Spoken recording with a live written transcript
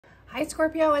Hi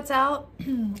Scorpio, it's Elle.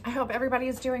 I hope everybody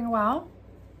is doing well.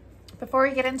 Before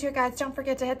we get into it, guys, don't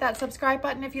forget to hit that subscribe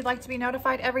button if you'd like to be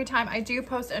notified every time I do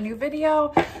post a new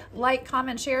video. Like,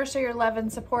 comment, share, show your love and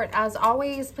support. As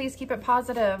always, please keep it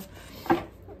positive.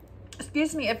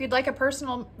 Excuse me, if you'd like a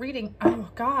personal reading. Oh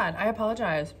God, I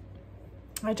apologize.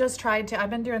 I've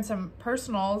been doing some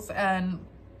personals and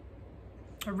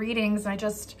readings, and I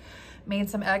just made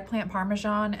some eggplant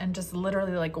parmesan and just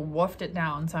literally like woofed it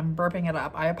down, so I'm burping it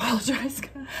up. I apologize.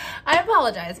 I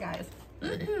apologize, guys.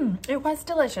 It was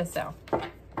delicious though.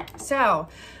 So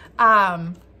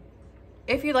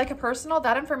if you'd like a personal,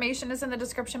 that information is in the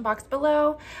description box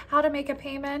below. How to make a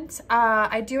payment.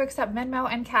 I do accept Venmo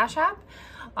and Cash App.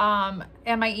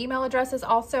 And my email address is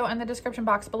also in the description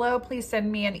box below. Please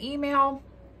send me an email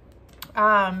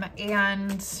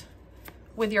and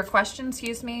with your questions,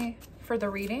 for the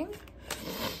reading.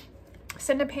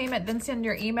 Send a payment, then send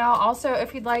your email. Also,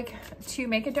 if you'd like to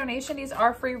make a donation, these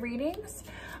are free readings.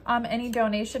 Any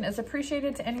donation is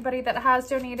appreciated to anybody that has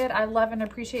donated. I love and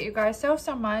appreciate you guys so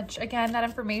much. Again, that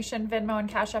information, Venmo and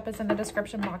Cash App, is in the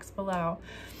description box below.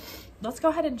 Let's go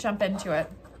ahead and jump into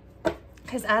it.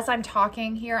 Because as I'm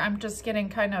talking here, I'm just getting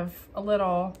kind of a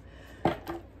little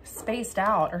spaced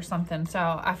out or something. So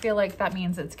I feel like that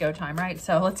means it's go time, right?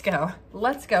 So let's go.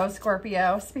 Let's go,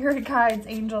 Scorpio. Spirit guides,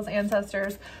 angels,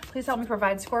 ancestors, please help me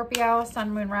provide Scorpio,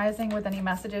 sun, moon, rising with any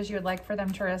messages you would like for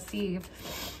them to receive.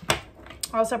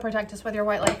 Also protect us with your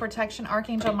white light protection.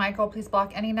 Archangel Michael, please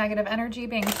block any negative energy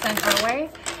being sent our way.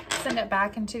 Send it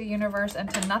back into the universe and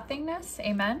to nothingness.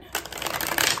 Amen.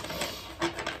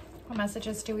 What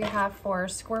messages do we have for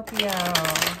Scorpio?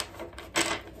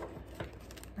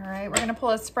 All right, we're going to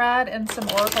pull a spread and some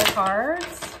oracle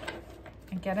cards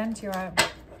and get into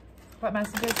it. What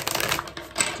messages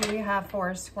do we have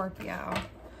for Scorpio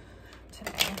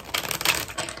today?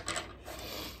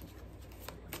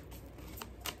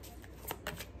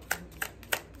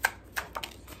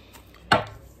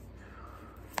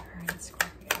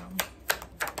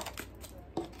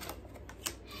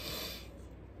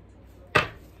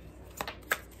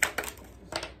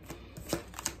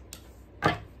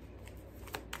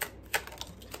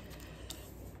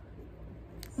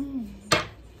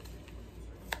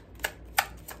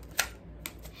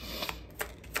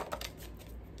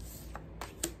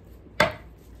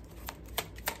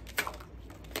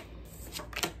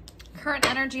 Current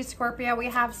energy, Scorpio, we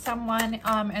have someone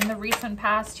in the recent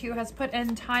past who has put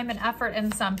in time and effort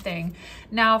in something.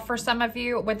 Now, for some of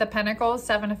you with the Pentacles,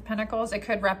 Seven of Pentacles, it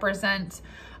could represent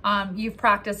you've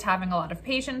practiced having a lot of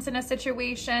patience in a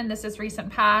situation. This is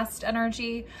recent past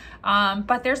energy,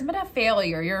 but there's been a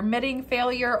failure. You're admitting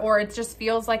failure, or it just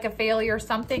feels like a failure.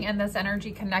 Something in this energy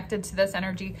connected to this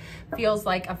energy feels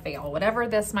like a fail. Whatever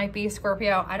this might be,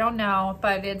 Scorpio, I don't know,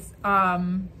 but it's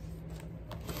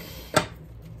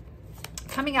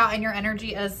coming out in your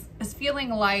energy is feeling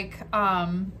like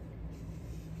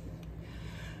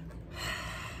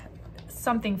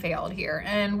something failed here.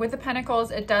 And with the Pentacles,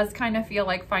 it does kind of feel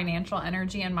like financial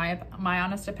energy in my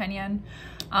honest opinion.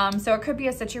 So it could be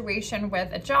a situation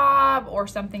with a job or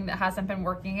something that hasn't been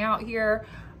working out here,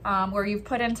 where you've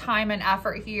put in time and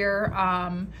effort here,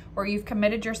 or you've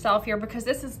committed yourself here, because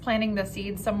this is planting the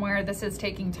seed somewhere. This is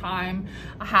taking time,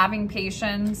 having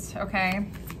patience, okay?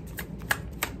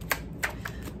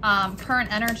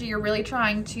 Current energy, you're really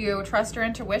trying to trust your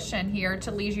intuition here to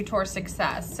lead you towards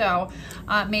success. So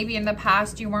maybe in the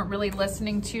past you weren't really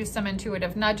listening to some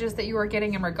intuitive nudges that you were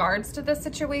getting in regards to this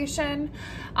situation.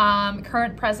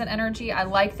 Current present energy, I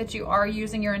like that you are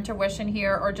using your intuition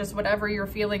here, or just whatever you're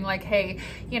feeling like, hey,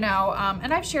 you know,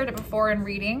 and I've shared it before in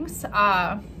readings,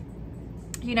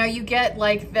 you know, you get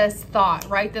like this thought,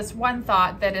 right? This one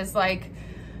thought that is like,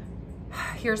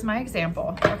 here's my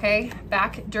example, okay?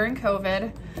 Back during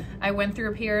COVID, I went through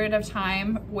a period of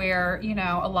time where, you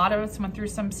know, a lot of us went through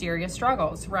some serious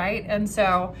struggles, right? And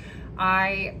so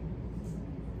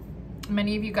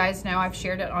many of you guys know, I've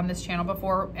shared it on this channel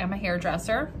before, I'm a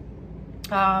hairdresser.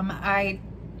 At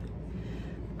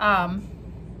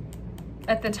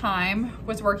the time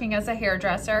was working as a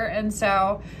hairdresser, and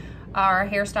so our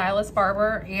hairstylist,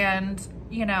 barber, and,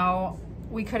 you know,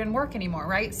 we couldn't work anymore,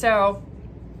 right? So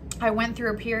I went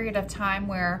through a period of time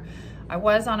where I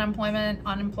was on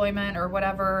unemployment or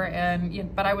whatever,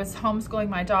 and but I was homeschooling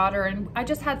my daughter, and I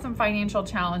just had some financial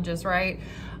challenges, right?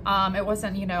 It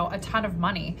wasn't, you know, a ton of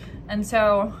money. And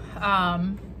so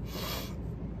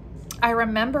I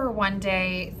remember one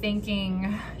day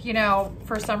thinking, you know,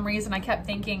 for some reason I kept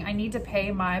thinking I need to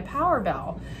pay my power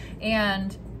bill,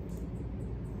 and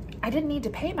I didn't need to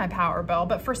pay my power bill,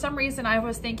 but for some reason I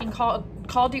was thinking call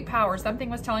Duke Power. Something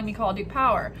was telling me call Duke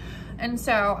Power. And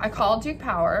so I called Duke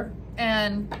Power,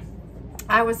 and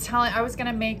I was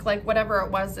gonna make like whatever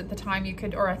it was at the time you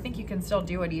could, or I think you can still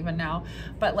do it even now,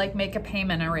 but like make a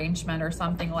payment arrangement or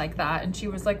something like that. And she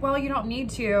was like, well, you don't need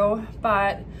to,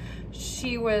 but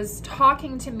she was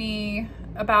talking to me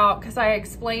about, because I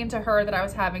explained to her that I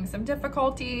was having some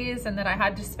difficulties and that I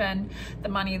had to spend the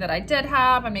money that I did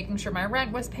have and making sure my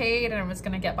rent was paid and I was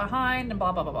gonna get behind and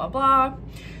blah, blah, blah, blah, blah.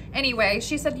 Anyway,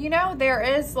 she said, you know, there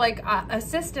is like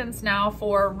assistance now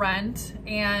for rent,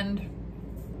 and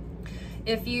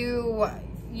if you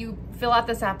fill out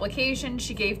this application,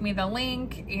 she gave me the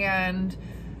link and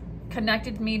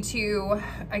connected me to,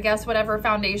 I guess, whatever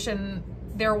foundation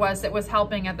there was that was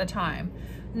helping at the time.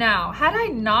 Now, had I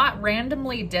not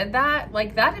randomly did that,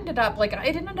 like that ended up, like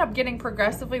it ended up getting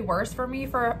progressively worse for me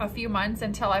for a few months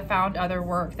until I found other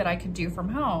work that I could do from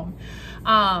home.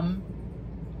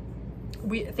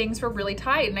 Things were really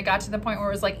tight, and it got to the point where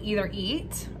it was like either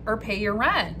eat or pay your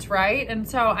rent, right? And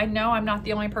so I know I'm not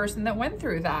the only person that went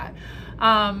through that.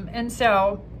 And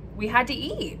so we had to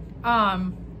eat.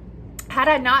 Had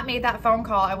I not made that phone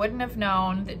call, I wouldn't have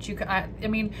known that you could, I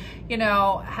mean, you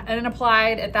know, and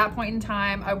applied at that point in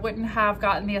time, I wouldn't have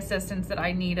gotten the assistance that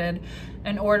I needed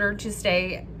in order to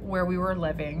stay where we were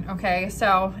living, okay?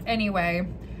 So anyway,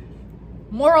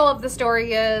 moral of the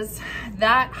story is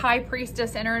that high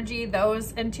priestess energy,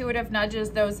 those intuitive nudges,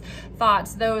 those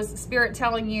thoughts, those spirit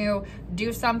telling you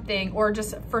do something, or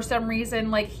just for some reason,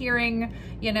 like hearing,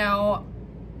 you know,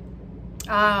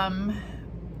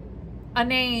 a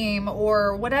name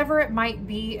or whatever it might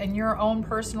be in your own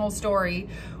personal story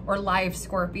or life,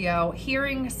 Scorpio,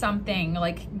 hearing something,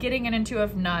 like getting an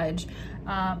intuitive nudge,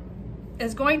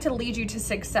 is going to lead you to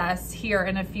success here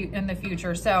in the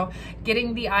future. So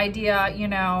getting the idea, you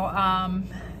know,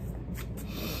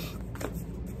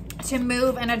 to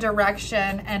move in a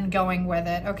direction and going with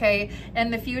it, okay? In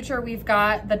the future, we've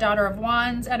got the Daughter of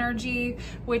Wands energy,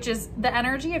 which is the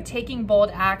energy of taking bold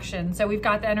action. So we've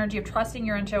got the energy of trusting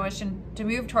your intuition to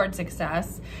move towards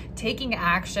success, taking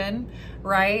action,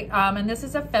 right? And this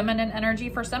is a feminine energy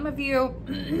for some of you.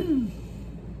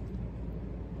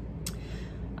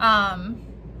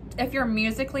 If you're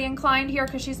musically inclined here,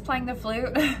 because she's playing the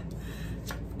flute,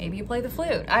 maybe you play the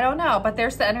flute, I don't know, but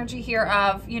there's the energy here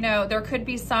of, you know, there could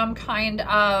be some kind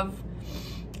of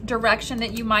direction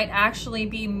that you might actually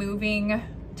be moving,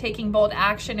 taking bold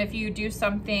action if you do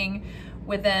something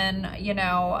within, you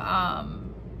know,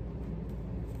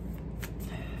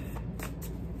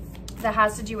 that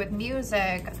has to do with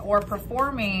music or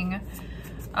performing.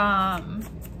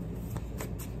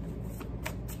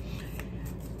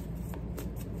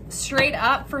 Straight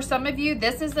up, for some of you,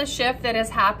 this is a shift that is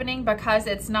happening because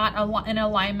it's not in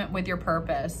alignment with your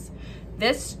purpose.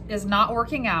 This is not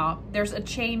working out. There's a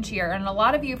change here. And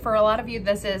for a lot of you,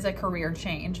 this is a career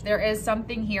change. There is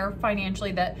something here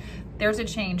financially that there's a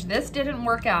change. This didn't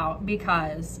work out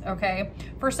because, okay?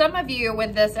 For some of you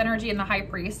with this energy in the High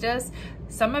Priestess,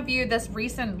 some of you, this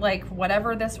recent, like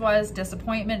whatever this was,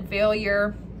 disappointment,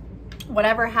 failure,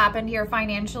 whatever happened here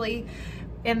financially,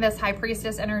 in this High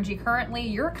Priestess energy currently,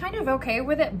 you're kind of okay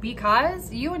with it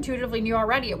because you intuitively knew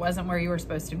already it wasn't where you were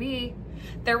supposed to be.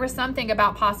 There was something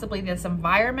about possibly this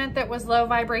environment that was low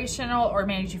vibrational or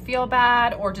made you feel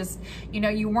bad, or just, you know,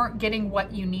 you weren't getting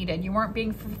what you needed. You weren't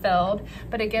being fulfilled.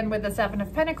 But again, with the Seven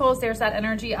of Pentacles, there's that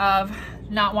energy of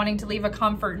not wanting to leave a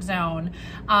comfort zone.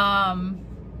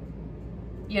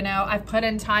 You know, I've put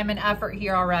in time and effort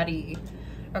here already.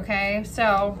 Okay,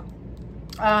 so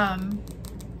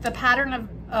the pattern of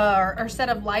or set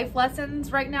of life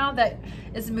lessons right now that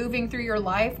is moving through your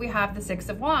life, we have the Six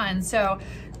of Wands. So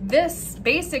this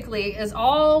basically is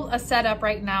all a setup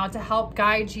right now to help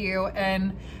guide you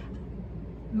in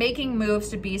making moves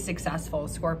to be successful,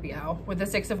 Scorpio. With the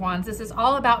Six of Wands, this is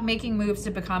all about making moves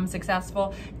to become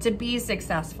successful, to be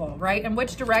successful, right? And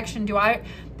which direction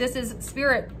this is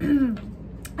spirit.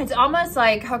 It's almost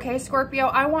like, okay, Scorpio,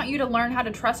 I want you to learn how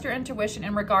to trust your intuition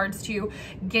in regards to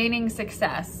gaining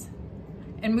success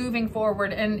and moving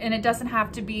forward. And it doesn't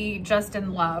have to be just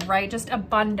in love, right? Just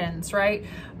abundance, right?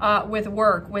 With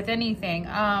work, with anything.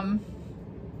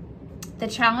 The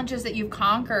challenges that you've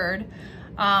conquered,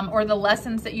 or the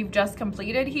lessons that you've just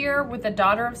completed here with the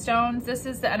Daughter of Stones, this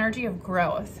is the energy of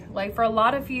growth. Like for a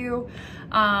lot of you,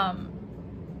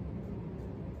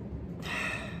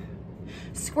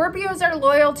 Scorpios are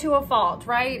loyal to a fault,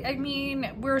 right? I mean,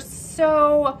 we're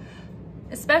so,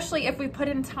 especially if we put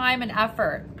in time and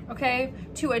effort, okay,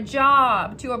 to a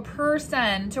job, to a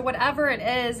person, to whatever it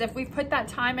is, if we put that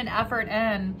time and effort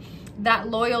in, that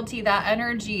loyalty, that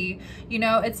energy, you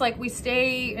know, it's like we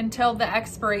stay until the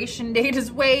expiration date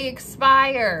is way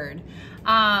expired.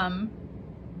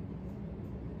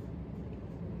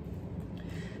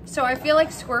 So I feel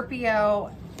like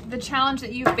Scorpio, the challenge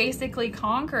that you've basically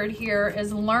conquered here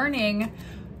is learning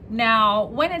now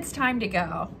when it's time to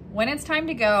go. When it's time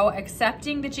to go,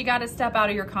 accepting that you got to step out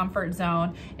of your comfort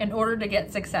zone in order to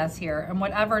get success here in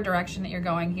whatever direction that you're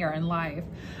going here in life.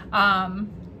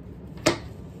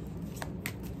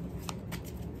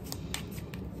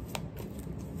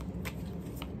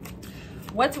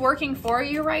 What's working for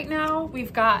you right now?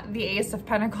 We've got the Ace of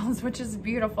Pentacles, which is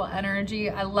beautiful energy.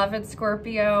 I love it,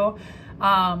 Scorpio.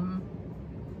 The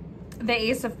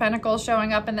Ace of Pentacles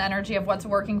showing up in the energy of what's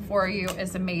working for you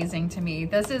is amazing to me.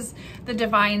 This is the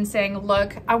divine saying,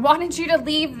 look, I wanted you to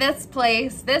leave this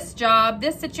place, this job,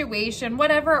 this situation,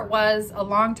 whatever it was a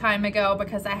long time ago,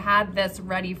 because I had this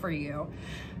ready for you.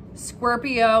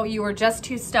 Scorpio, you were just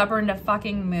too stubborn to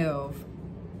fucking move.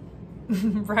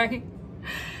 Right?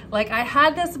 Like, I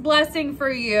had this blessing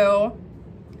for you,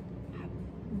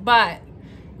 but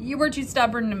you were too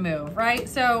stubborn to move, right?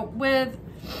 So with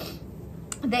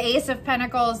the Ace of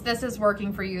Pentacles, this is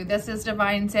working for you. This is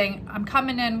divine saying, I'm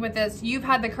coming in with this. You've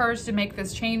had the courage to make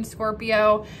this change,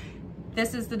 Scorpio.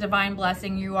 This is the divine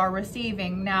blessing you are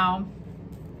receiving. Now,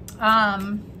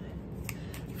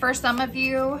 for some of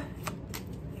you,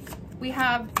 we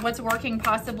have what's working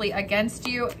possibly against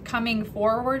you coming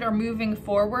forward or moving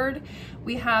forward.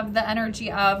 We have the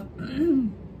energy of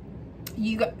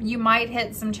you might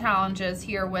hit some challenges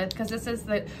here with, because this is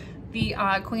the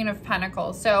Queen of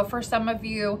Pentacles. So for some of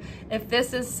you, if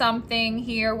this is something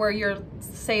here where you're,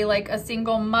 say, like a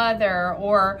single mother,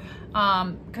 or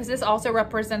because this also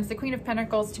represents, the Queen of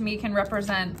Pentacles to me can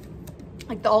represent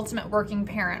like the ultimate working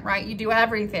parent, right? You do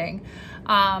everything.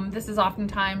 This is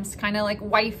oftentimes kind of like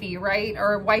wifey, right?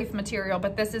 Or wife material,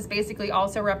 but this is basically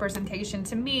also representation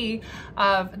to me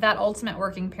of that ultimate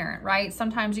working parent, right?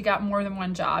 Sometimes you got more than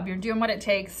one job. You're doing what it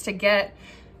takes to get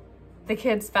the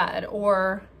kids fed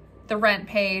or the rent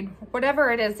paid,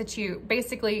 whatever it is that you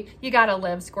basically, you got to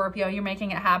live, Scorpio. You're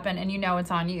making it happen and you know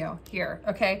it's on you here.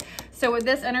 Okay. So with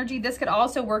this energy, this could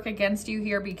also work against you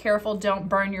here. Be careful. Don't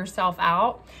burn yourself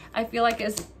out. I feel like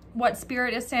is what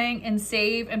Spirit is saying, and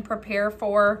save and prepare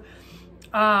for,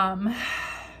 I'm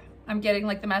getting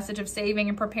like the message of saving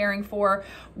and preparing for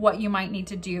what you might need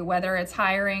to do, whether it's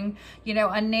hiring, you know,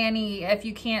 a nanny if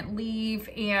you can't leave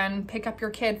and pick up your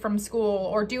kid from school,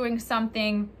 or doing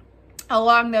something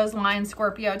along those lines,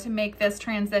 Scorpio, to make this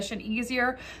transition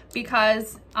easier,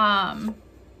 because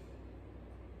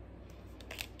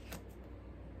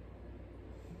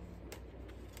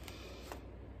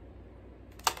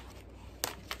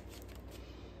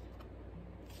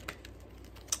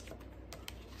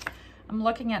I'm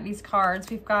looking at these cards.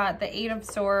 We've got the Eight of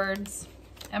Swords,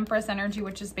 Empress energy,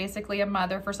 which is basically a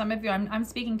mother. For some of you, I'm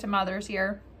speaking to mothers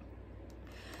here.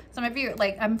 Some of you,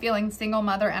 like, I'm feeling single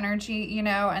mother energy, you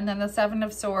know, and then the Seven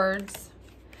of Swords.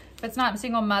 If it's not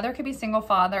single mother, it could be single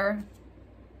father.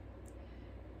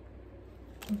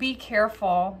 Be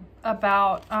careful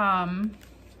about,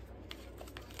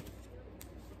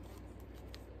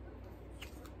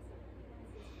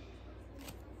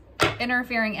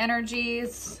 interfering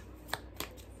energies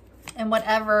in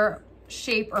whatever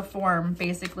shape or form,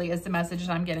 basically, is the message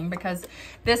that I'm getting, because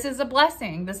this is a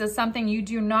blessing. This is something you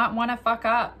do not want to fuck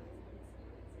up.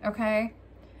 Okay.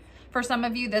 For some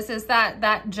of you, this is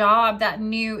that job, that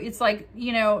new, it's like,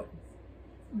 you know,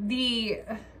 the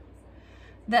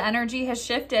energy has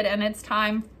shifted and it's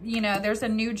time, you know, there's a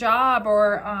new job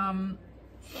or,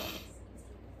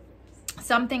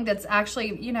 something that's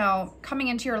actually, you know, coming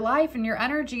into your life and your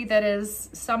energy that is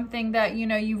something that, you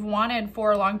know, you've wanted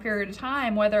for a long period of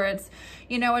time, whether it's,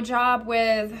 you know, a job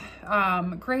with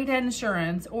great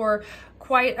insurance or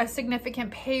quite a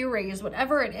significant pay raise,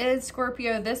 whatever it is,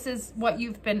 Scorpio, this is what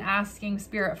you've been asking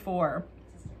Spirit for.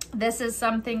 This is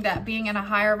something that, being in a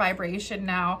higher vibration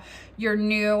now, your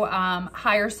new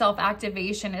higher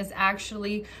self-activation is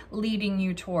actually leading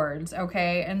you towards,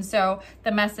 okay? And so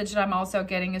the message that I'm also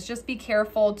getting is just be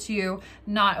careful to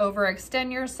not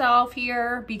overextend yourself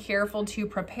here. Be careful to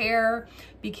prepare.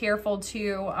 Be careful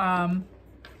to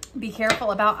be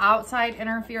careful about outside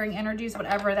interfering energies,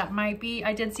 whatever that might be.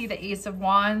 I did see the Ace of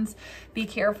Wands. Be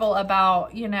careful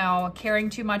about, you know, caring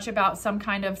too much about some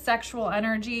kind of sexual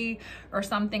energy or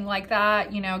something like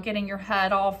that, you know, getting your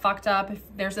head all fucked up. If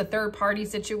there's a third party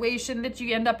situation that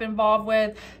you end up involved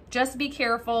with, just be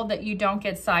careful that you don't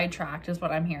get sidetracked is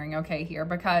what I'm hearing, okay, here,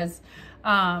 because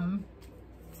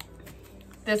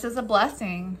this is a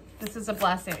blessing. This is a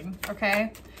blessing,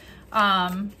 okay?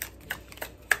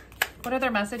 What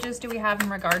other messages do we have in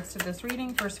regards to this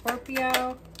reading for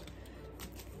Scorpio?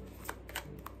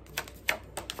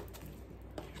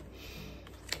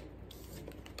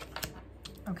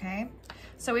 Okay.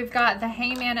 So we've got the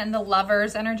Hangman and the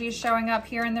Lovers energy showing up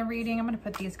here in the reading. I'm going to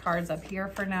put these cards up here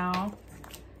for now.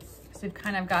 So we've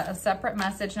kind of got a separate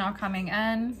message now coming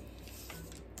in.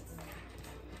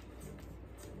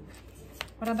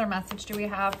 What other message do we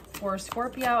have for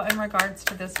Scorpio in regards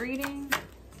to this reading?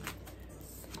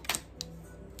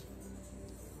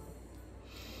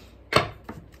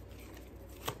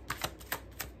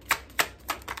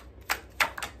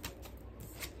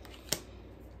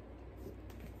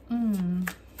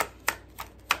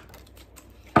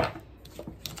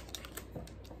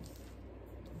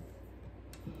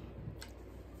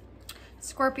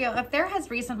 Scorpio, if there has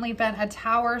recently been a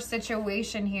tower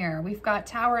situation here, we've got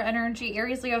tower energy,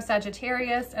 Aries, Leo,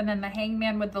 Sagittarius, and then the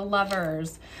Hangman with the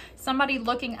Lovers. Somebody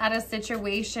looking at a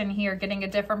situation here, getting a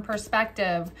different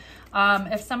perspective.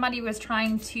 If somebody was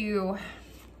trying to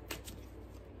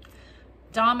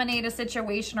dominate a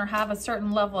situation or have a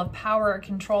certain level of power or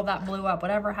control, that blew up.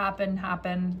 Whatever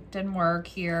happened, didn't work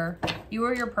here. You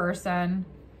or your person.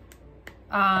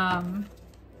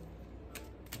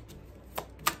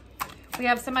 We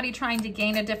have somebody trying to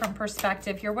gain a different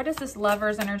perspective here. What is this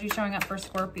Lovers energy showing up for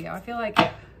Scorpio? I feel like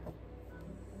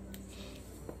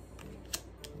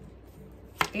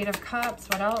Eight of Cups.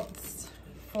 What else?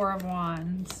 Four of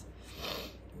Wands.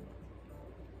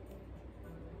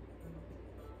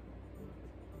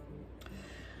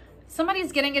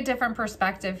 Somebody's getting a different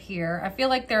perspective here. I feel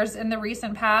like there's in the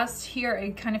recent past here,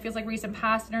 it kind of feels like recent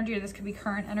past energy, or this could be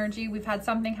current energy. We've had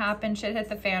something happen, shit hit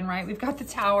the fan, right? We've got the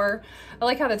Tower. I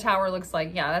like how the Tower looks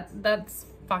like. Yeah, that's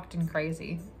fucking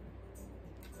crazy.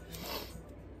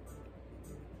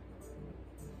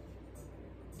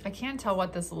 I can't tell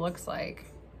what this looks like.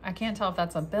 I can't tell if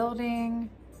that's a building.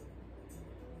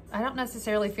 I don't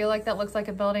necessarily feel like that looks like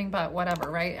a building, but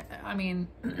whatever, right? I mean...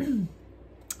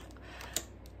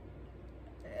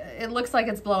 it looks like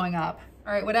it's blowing up.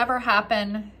 All right, whatever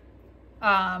happened,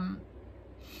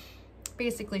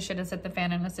 basically shit has hit the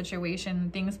fan in a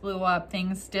situation. Things blew up,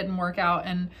 things didn't work out,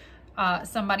 and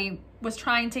somebody was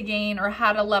trying to gain or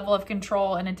had a level of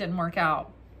control and it didn't work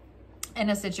out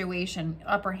in a situation,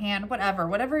 upper hand, whatever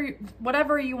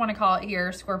you want to call it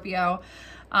here, Scorpio.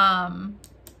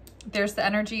 There's the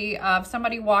energy of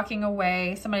somebody walking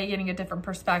away, somebody getting a different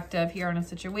perspective here in a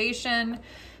situation.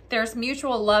 There's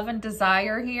mutual love and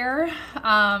desire here.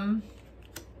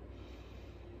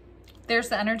 There's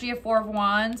the energy of Four of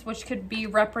Wands, which could be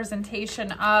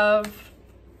representation of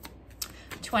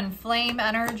twin flame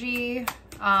energy.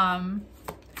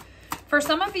 For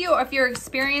some of you, if you're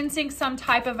experiencing some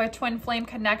type of a twin flame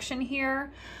connection here,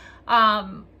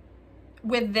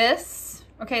 with this,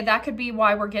 okay, that could be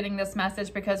why we're getting this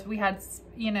message, because we had,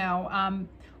 you know,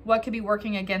 what could be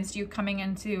working against you coming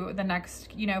into the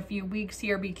next, you know, few weeks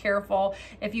here. Be careful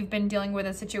if you've been dealing with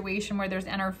a situation where there's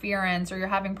interference or you're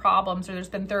having problems or there's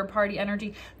been third-party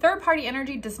energy. Third-party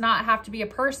energy does not have to be a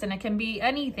person. It can be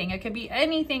anything. It could be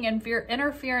anything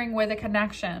interfering with a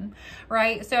connection,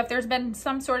 right? So if there's been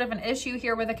some sort of an issue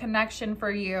here with a connection for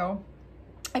you,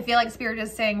 I feel like Spirit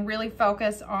is saying really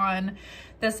focus on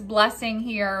this blessing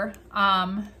here.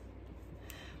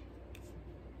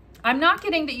 I'm not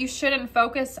getting that you shouldn't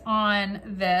focus on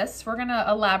this. We're going to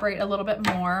elaborate a little bit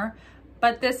more,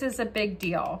 but this is a big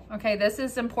deal. Okay, this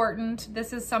is important.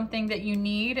 This is something that you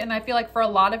need. And I feel like for a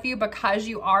lot of you, because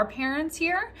you are parents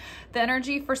here, the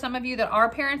energy for some of you that are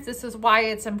parents, this is why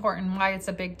it's important, why it's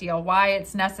a big deal, why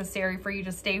it's necessary for you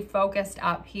to stay focused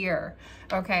up here.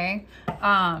 Okay.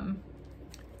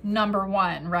 Number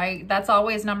one, right? That's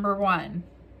always number one.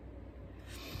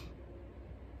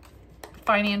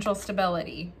 Financial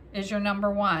stability is your number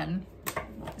one,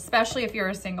 especially if you're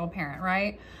a single parent,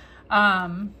 right?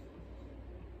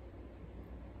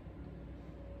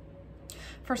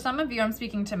 For some of you, I'm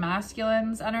speaking to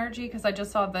masculine's energy because I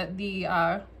just saw that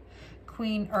the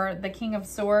Queen or the King of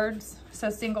Swords, so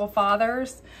single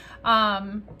fathers.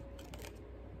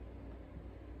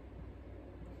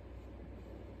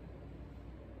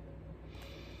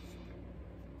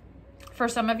 For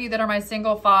some of you that are my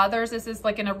single fathers, this is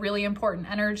like in a really important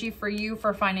energy for you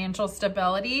for financial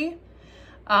stability.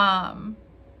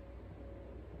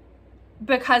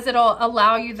 Because it'll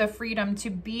allow you the freedom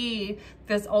to be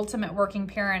this ultimate working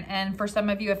parent. And for some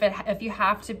of you, if you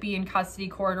have to be in custody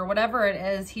court or whatever it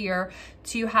is here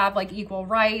to have like equal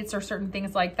rights or certain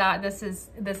things like that, this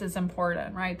is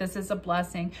important, right? This is a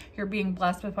blessing. You're being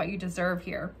blessed with what you deserve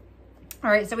here. All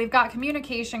right, so we've got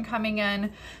communication coming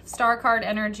in, star card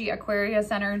energy, Aquarius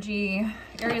energy,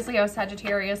 Aries, Leo,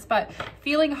 Sagittarius, but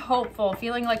feeling hopeful,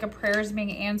 feeling like a prayer is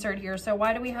being answered here. So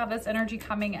why do we have this energy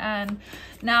coming in?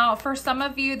 Now, for some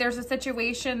of you, there's a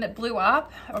situation that blew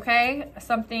up, okay?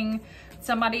 Something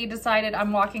Somebody decided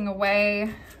I'm walking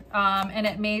away, and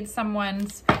it made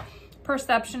someone's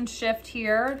perception shift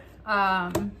here.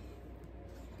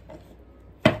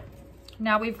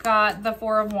 Now we've got the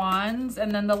Four of Wands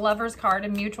and then the Lover's card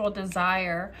and mutual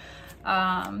desire.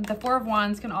 The Four of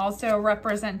Wands can also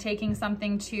represent taking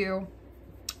something to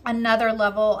another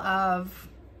level of,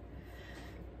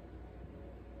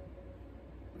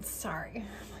 sorry,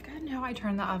 like I know I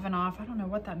turned the oven off. I don't know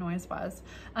what that noise was.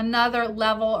 Another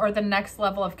level or the next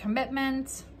level of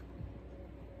commitment.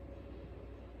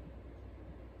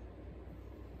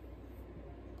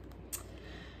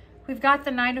 We've got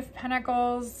the Knight of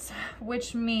Pentacles,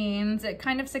 which means it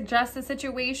kind of suggests a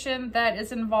situation that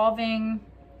is involving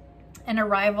an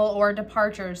arrival or a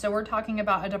departure. So we're talking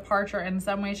about a departure in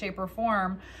some way, shape, or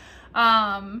form.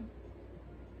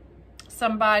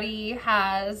 Somebody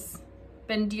has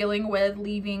been dealing with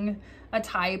leaving a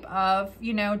type of,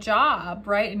 you know, job,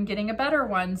 right? And getting a better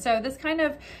one. So this kind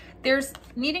of, there's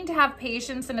needing to have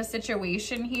patience in a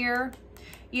situation here,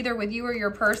 either with you or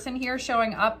your person here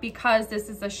showing up, because this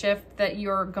is a shift that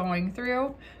you're going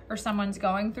through or someone's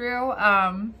going through.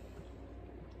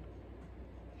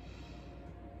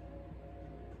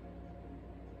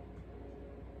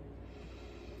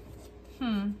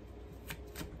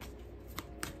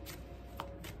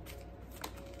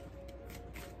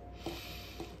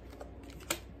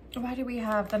 Why do we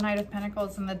have the Knight of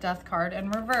Pentacles and the Death card in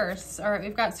reverse? All right,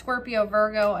 we've got Scorpio,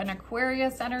 Virgo, and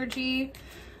Aquarius energy.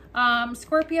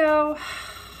 Scorpio,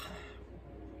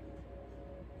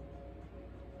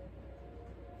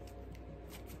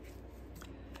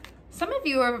 some of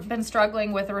you have been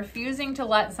struggling with refusing to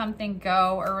let something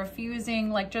go, or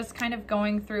refusing, like just kind of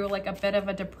going through like a bit of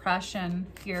a depression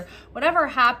here. Whatever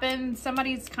happened,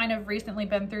 somebody's kind of recently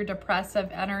been through depressive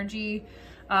energy.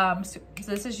 So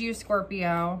this is you,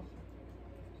 Scorpio.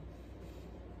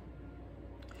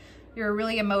 You're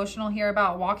really emotional here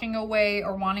about walking away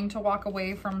or wanting to walk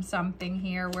away from something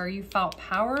here where you felt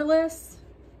powerless.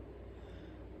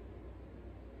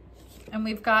 And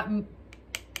we've got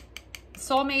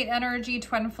soulmate energy,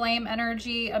 twin flame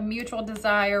energy, a mutual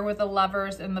desire with the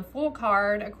Lovers and the Fool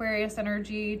card, Aquarius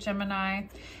energy, Gemini,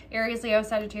 Aries, Leo,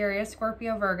 Sagittarius,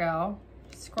 Scorpio, Virgo,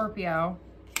 Scorpio.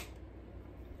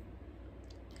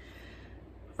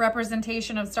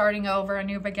 Representation of starting over, a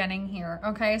new beginning here.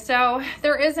 Okay, so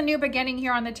there is a new beginning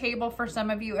here on the table for some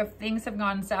of you. If things have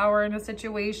gone sour in a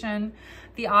situation,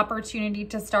 the opportunity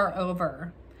to start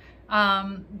over.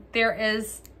 There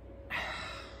is,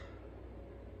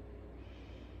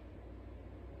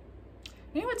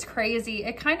 you know what's crazy?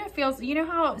 It kind of feels, you know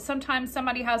how sometimes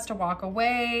somebody has to walk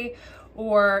away,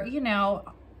 or, you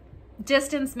know,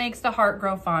 distance makes the heart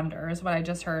grow fonder is what I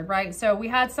just heard, right? So we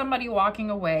had somebody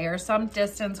walking away, or some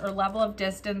distance or level of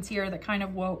distance here that kind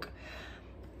of woke,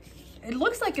 it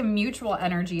looks like a mutual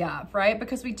energy up, right?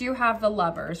 Because we do have the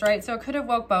Lovers, right? So it could have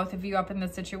woke both of you up in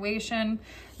this situation.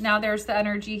 Now there's the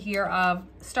energy here of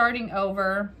starting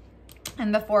over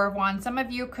and the Four of Wands. Some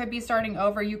of you could be starting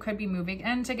over. You could be moving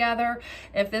in together.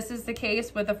 If this is the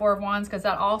case with the Four of Wands, because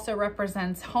that also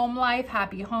represents home life,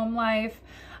 happy home life.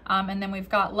 And then we've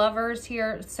got Lovers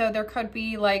here. So there could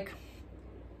be like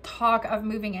talk of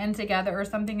moving in together or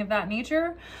something of that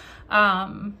nature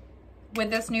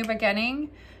with this new beginning.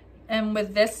 And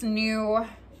with this new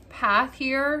path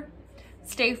here,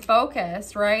 stay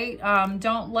focused, right?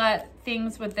 Don't let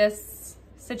things with this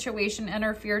situation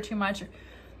interfere too much.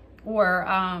 Or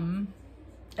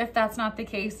if that's not the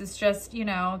case, it's just, you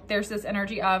know, there's this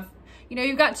energy of, you know,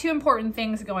 you've got two important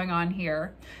things going on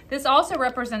here. This also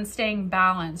represents staying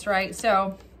balanced, right?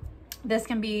 So this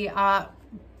can be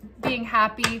being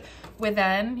happy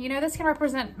within. You know, this can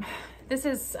represent,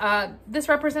 this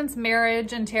represents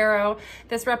marriage in tarot.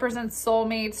 This represents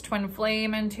soulmates, twin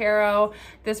flame in tarot.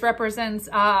 This represents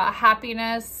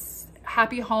happiness,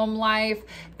 happy home life.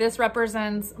 This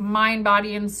represents mind,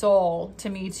 body, and soul to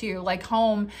me too. Like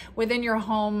home, within your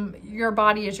home, your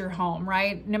body is your home,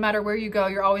 right? No matter where you go,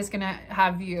 you're always gonna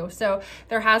have you. So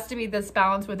there has to be this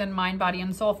balance within mind, body,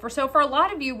 and soul. So for a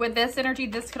lot of you with this energy,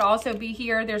 this could also be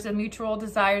here. There's a mutual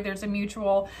desire. There's a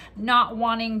mutual not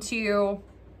wanting to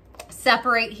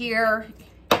separate here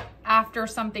after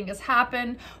something has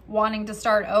happened, wanting to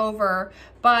start over,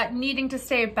 but needing to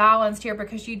stay balanced here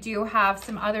because you do have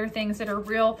some other things that are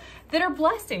real, that are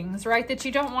blessings, right? That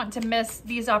you don't want to miss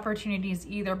these opportunities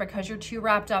either because you're too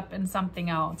wrapped up in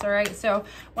something else, all right? So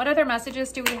what other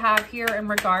messages do we have here in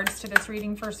regards to this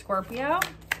reading for Scorpio?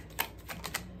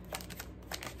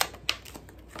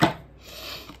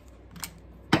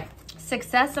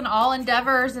 Success in all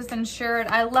endeavors is ensured.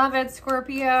 I love it,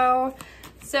 Scorpio.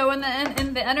 So in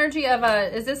the energy of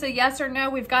is this a yes or no?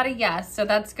 We've got a yes, so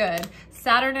that's good.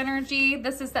 Saturn energy.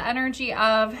 This is the energy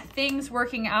of things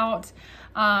working out,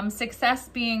 success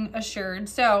being assured.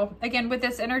 So again, with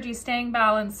this energy, staying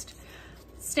balanced,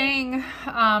 staying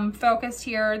focused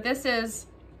here. This is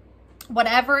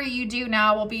whatever you do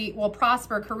now will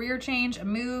prosper. Career change, a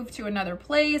move to another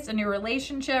place, a new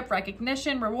relationship,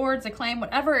 recognition, rewards, acclaim,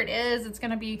 whatever it is, it's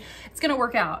going to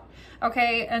work out.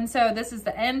 Okay. And so this is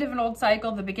the end of an old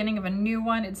cycle, the beginning of a new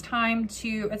one. It's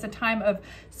a time of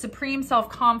supreme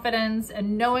self-confidence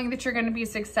and knowing that you're going to be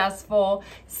successful,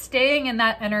 staying in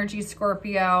that energy,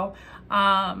 Scorpio.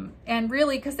 And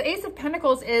really, because the Ace of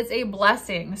Pentacles is a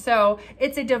blessing. So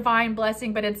it's a divine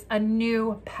blessing, but it's a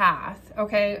new path.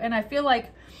 Okay. And I feel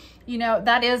like, you know,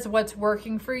 that is what's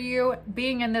working for you,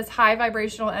 being in this high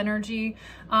vibrational energy,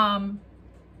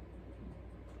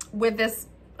 with this,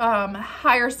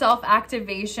 higher self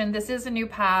activation. This is a new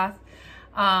path.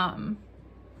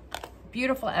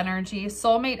 Beautiful energy,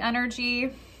 soulmate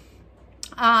energy.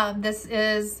 This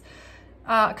is,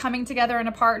 coming together in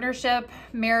a partnership,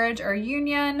 marriage, or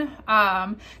union.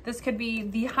 This could be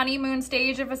the honeymoon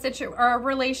stage of a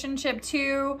relationship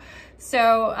too.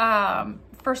 So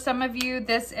for some of you,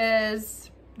 this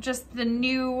is just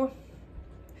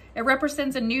it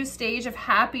represents a new stage of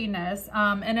happiness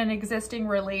in an existing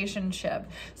relationship.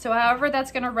 So however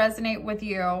that's going to resonate with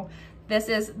you, this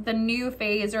is the new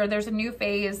phase, or there's a new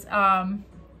phase. I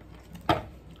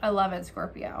love it,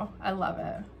 Scorpio. I love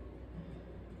it.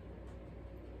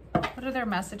 What other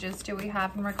messages do we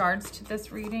have in regards to this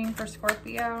reading for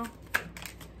Scorpio?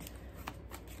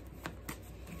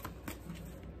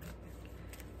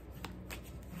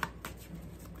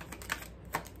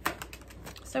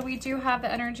 So we do have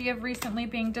the energy of recently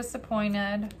being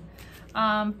disappointed,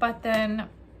 but then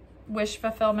wish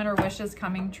fulfillment or wishes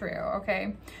coming true,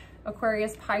 okay?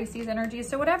 Aquarius, Pisces energy.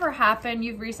 So whatever happened,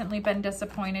 you've recently been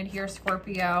disappointed here,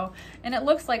 Scorpio. And it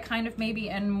looks like kind of maybe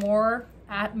in more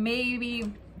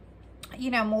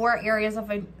areas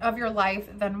of your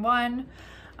life than one.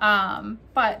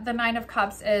 But the Nine of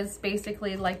Cups is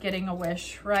basically like getting a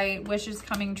wish, right? Wishes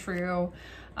coming true.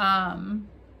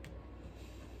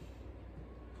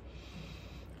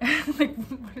 Like,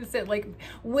 what is it? Like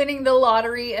winning the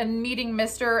lottery and meeting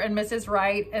Mr. and Mrs.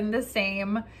 Right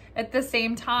at the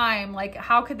same time. Like,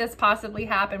 how could this possibly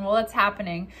happen? Well, it's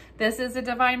happening. This is a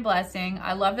divine blessing.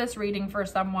 I love this reading for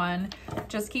someone.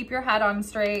 Just keep your head on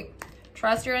straight.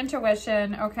 Trust your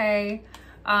intuition, okay?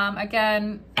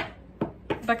 Again,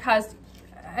 because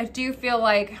I do feel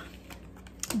like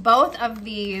both of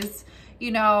these,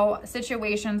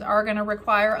 situations are going to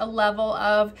require a level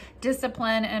of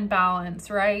discipline and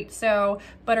balance, right? So,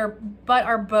 but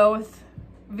are both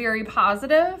very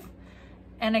positive.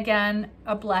 And again,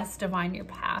 a blessed divine new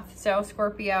path. So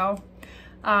Scorpio,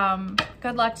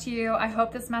 good luck to you. I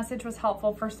hope this message was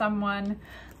helpful for someone.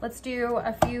 Let's do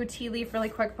a few tea leaf really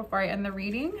quick before I end the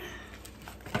reading.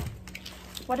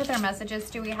 What other messages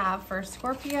do we have for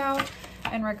Scorpio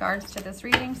in regards to this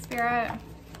reading, Spirit?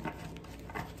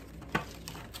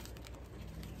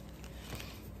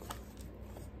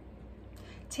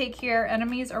 Take care.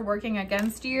 Enemies are working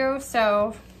against you.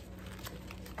 So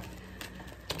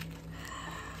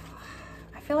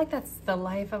I feel like that's the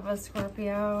life of a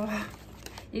Scorpio.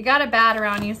 You got a bat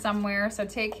around you somewhere, so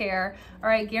take care. All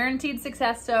right, guaranteed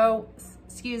success. So,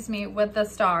 excuse me, with the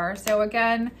star. So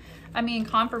again, I mean,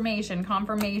 confirmation,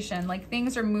 like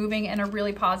things are moving in a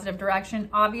really positive direction.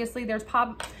 Obviously, you're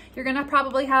going to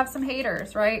probably have some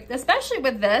haters, right? Especially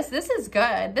with this is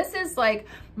good. This is like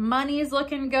money's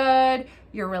looking good.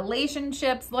 Your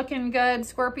relationship's looking good,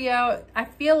 Scorpio. I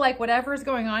feel like whatever's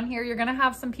going on here, you're going to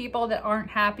have some people that aren't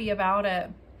happy about it,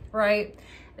 right?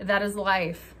 That is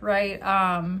life, right?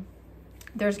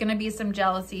 There's going to be some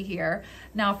jealousy here.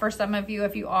 Now, for some of you,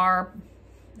 if you are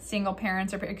single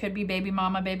parents, or it could be baby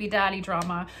mama, baby daddy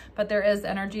drama, but there is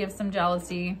energy of some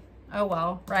jealousy. Oh,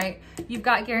 well, right? You've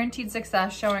got guaranteed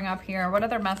success showing up here. What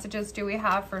other messages do we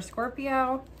have for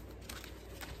Scorpio?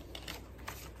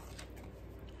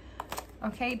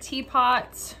 Okay,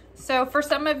 teapot. So for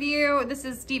some of you, this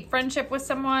is deep friendship with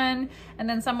someone, and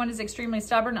then someone is extremely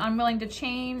stubborn, unwilling to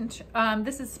change.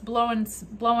 This is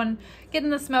getting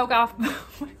the smoke off.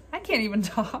 I can't even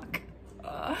talk.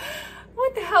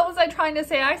 What the hell was I trying to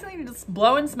say? I accidentally just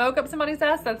blowing smoke up somebody's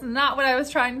ass. That's not what I was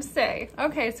trying to say.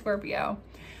 Okay, Scorpio.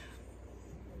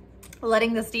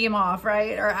 Letting the steam off,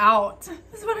 right? Or out.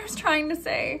 This is what I was trying to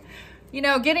say.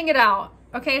 Getting it out.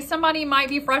 Okay, somebody might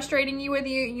be frustrating you with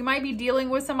you. You might be dealing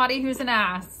with somebody who's an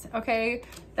ass. Okay,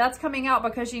 that's coming out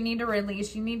because you need to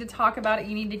release. You need to talk about it.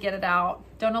 You need to get it out.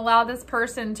 Don't allow this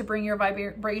person to bring your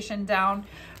vibration down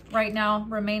right now.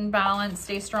 Remain balanced.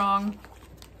 Stay strong.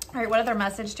 right, what other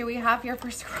message do we have here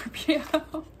for Scorpio?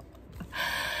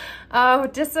 Oh,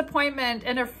 disappointment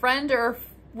in a friend or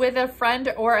with a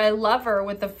friend or a lover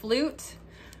with the flute.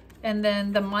 And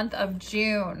then the month of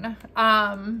June.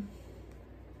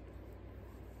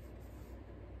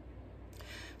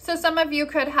 So some of you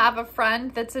could have a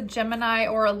friend that's a Gemini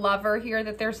or a lover here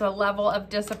that there's a level of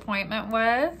disappointment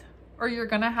with, or you're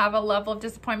going to have a level of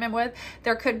disappointment with.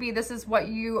 There could be, this is what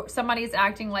somebody's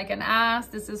acting like an ass.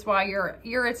 This is why you're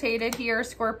irritated here,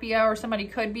 Scorpio, or somebody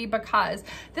could be, because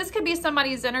this could be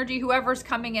somebody's energy, whoever's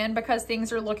coming in, because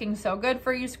things are looking so good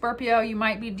for you, Scorpio. You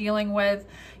might be dealing with,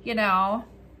 you know,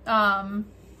 oh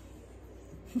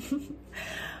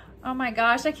my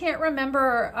gosh, I can't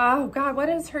remember. Oh God, what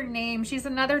is her name? She's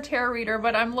another tarot reader,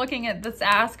 but I'm looking at this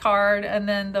ass card and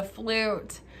then the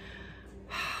flute.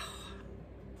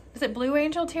 Is it Blue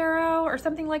Angel Tarot or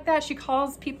something like that? She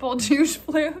calls people douche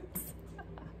flutes.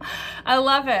 I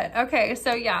love it. Okay,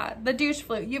 so yeah, the douche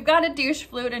flute. You've got a douche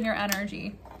flute in your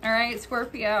energy. All right,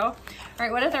 Scorpio. All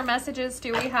right, what other messages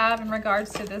do we have in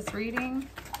regards to this reading?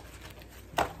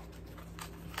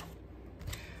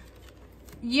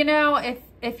 You know,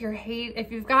 if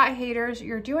you've got haters,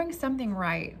 you're doing something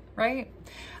right, right?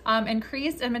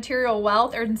 Increase in material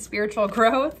wealth or in spiritual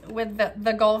growth with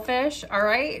the goldfish, all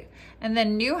right? And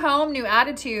then new home, new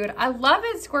attitude. I love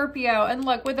it, Scorpio. And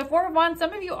look, with the Four of Wands,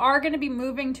 some of you are going to be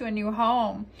moving to a new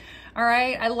home, all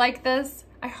right? I like this.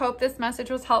 I hope this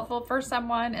message was helpful for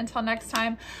someone. Until next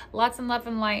time, lots of love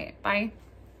and light. Bye.